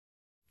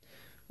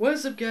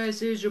What's up,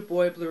 guys? It is your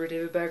boy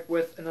Blu-rayDave back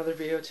with another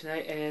video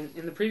tonight, and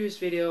in the previous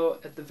video,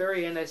 at the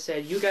very end, I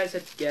said you guys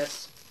had to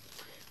guess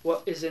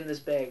what is in this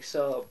bag.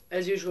 So,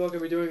 as usual, I'm going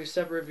to be doing a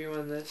separate review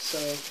on this, so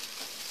let's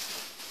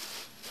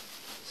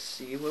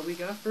see what we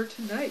got for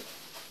tonight.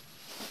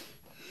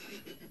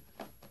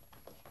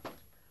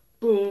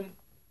 Boom!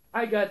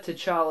 I got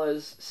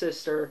T'Challa's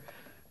sister,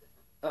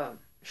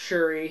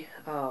 Shuri,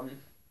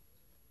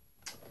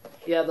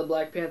 yeah, the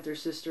Black Panther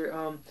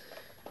sister.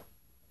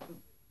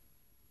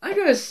 I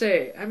gotta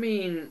say, I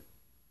mean,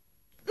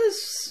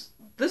 this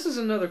is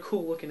another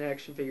cool looking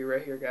action figure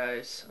right here,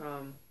 guys.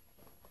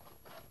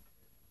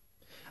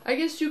 I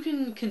guess you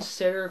can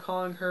consider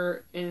calling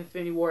her an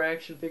Infinity War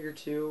action figure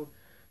too.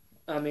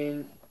 I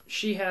mean,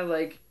 she had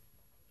I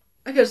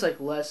guess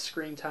less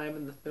screen time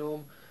in the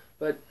film,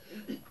 but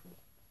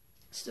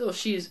still,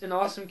 she's an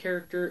awesome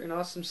character, an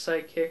awesome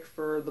sidekick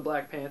for the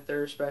Black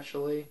Panther,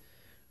 especially.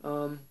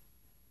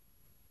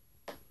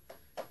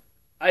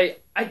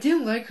 I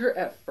didn't like her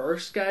at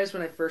first, guys,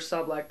 when I first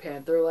saw Black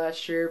Panther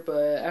last year,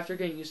 but after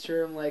getting used to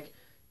her, I'm like,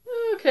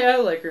 okay, I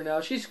like her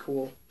now. She's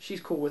cool. She's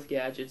cool with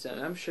gadgets,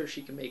 and I'm sure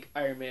she can make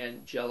Iron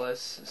Man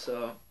jealous.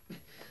 So,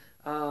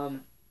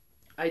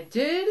 I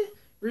did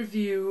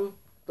review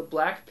the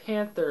Black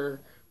Panther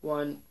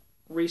one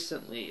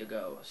recently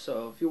ago,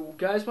 so if you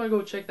guys want to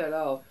go check that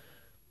out,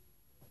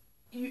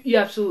 you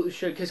absolutely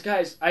should, because,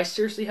 guys, I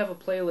seriously have a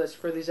playlist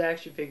for these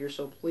action figures,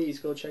 so please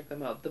go check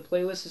them out. The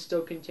playlist is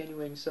still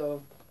continuing,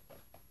 so,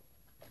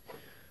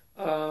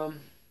 I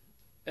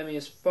mean,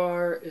 as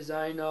far as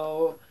I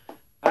know,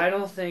 I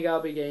don't think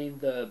I'll be getting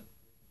the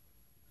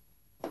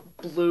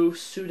blue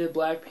suited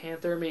Black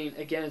Panther. I mean,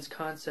 again, it's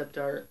concept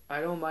art. I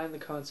don't mind the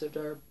concept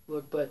art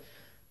look, but,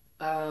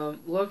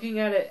 looking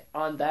at it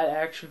on that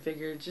action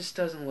figure, it just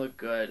doesn't look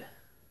good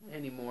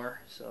anymore,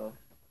 so...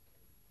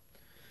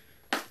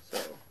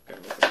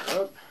 Gotta look it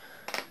up.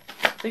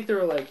 I think there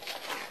were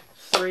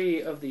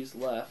 3 of these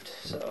left,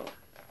 so.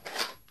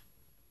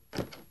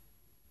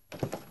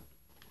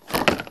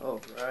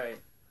 Alright.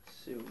 Let's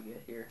see what we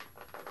get here.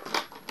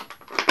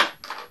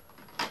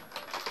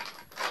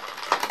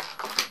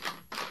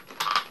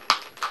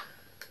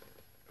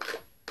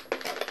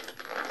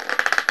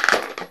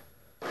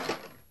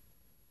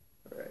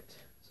 Alright,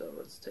 so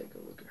let's take a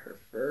look at her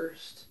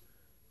first.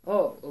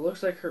 Oh, it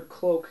looks like her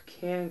cloak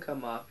can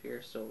come off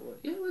here, so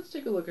yeah, let's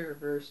take a look at her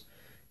first.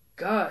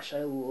 Gosh,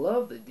 I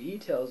love the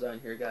details on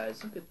here,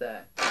 guys. Look at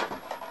that.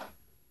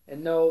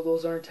 And no,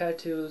 those aren't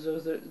tattoos.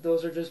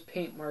 Those are just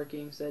paint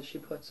markings that she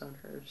puts on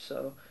her.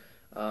 So,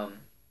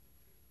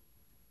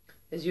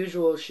 as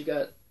usual,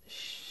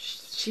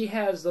 she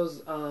has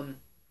those, I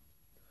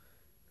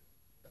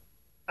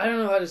don't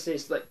know how to say,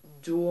 it's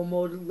dual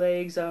mode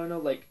legs. I don't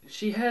know,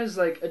 she has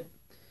a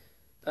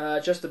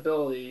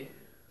adjustability.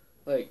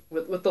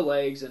 With the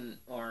legs and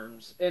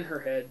arms, and her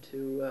head,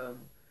 too,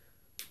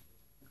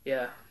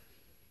 yeah.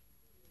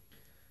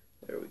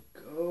 There we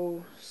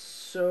go.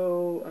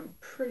 So, I'm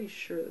pretty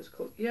sure this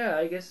cloak... Yeah,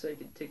 I guess I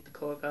could take the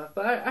cloak off,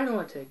 but I don't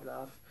want to take it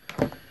off.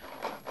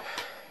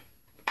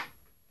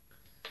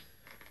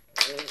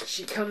 And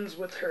she comes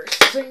with her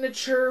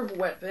signature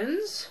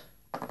weapons.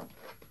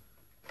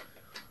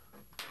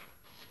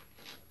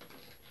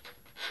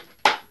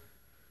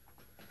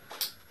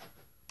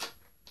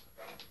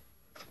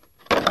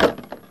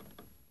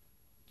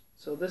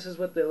 So this is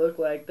what they look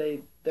like.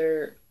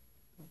 They're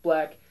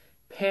Black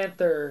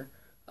Panther,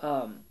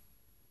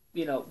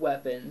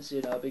 weapons,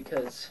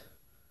 because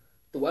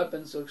the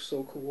weapons look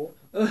so cool.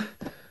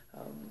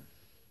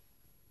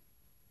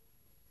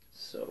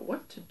 So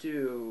what to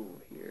do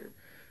here?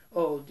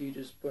 Oh, do you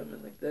just put them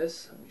in like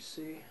this? Let me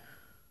see.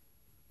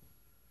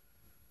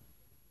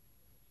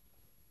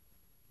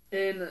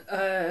 And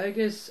I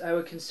guess I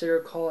would consider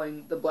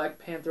calling the Black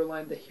Panther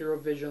line the Hero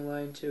Vision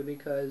line too,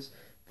 because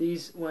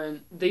these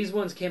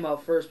ones came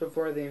out first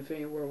before the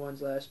Infinity War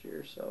ones last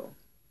year, so.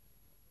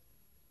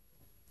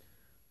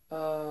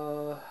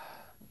 Let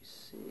me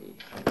see.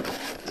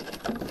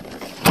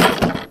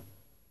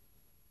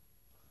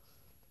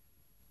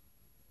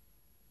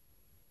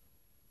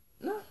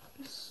 No,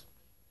 that's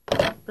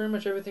pretty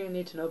much everything I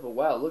need to know, but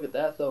wow, look at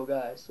that though,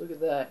 guys. Look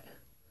at that.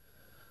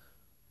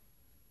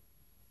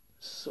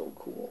 So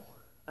cool.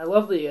 I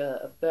love the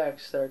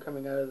effects that are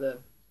coming out of the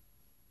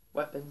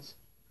weapons.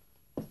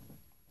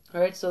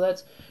 Alright, so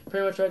that's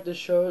pretty much what this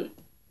show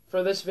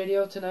for this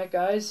video tonight,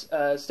 guys.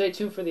 Stay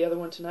tuned for the other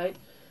one tonight.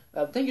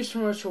 Thank you so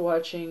much for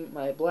watching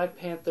my Black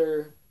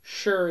Panther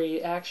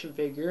Shuri action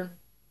figure.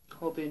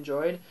 Hope you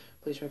enjoyed.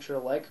 Please make sure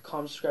to like,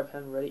 comment, subscribe if you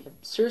haven't already. And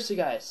seriously,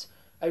 guys,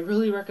 I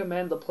really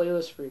recommend the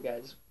playlist for you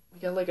guys. We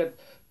got a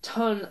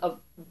ton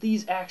of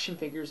these action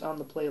figures on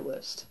the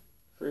playlist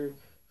for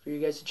you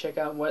guys to check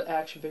out. What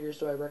action figures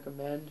do I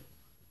recommend?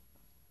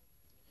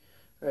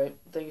 Alright,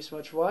 thank you so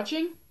much for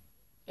watching.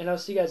 And I'll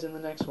see you guys in the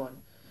next one.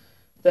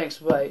 Thanks,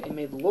 bye. And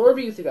may the Lord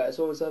be with you guys.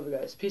 Always love you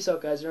guys. Peace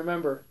out, guys. And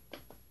remember,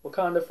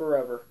 Wakanda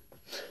forever.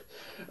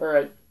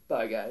 Alright,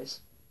 bye, guys.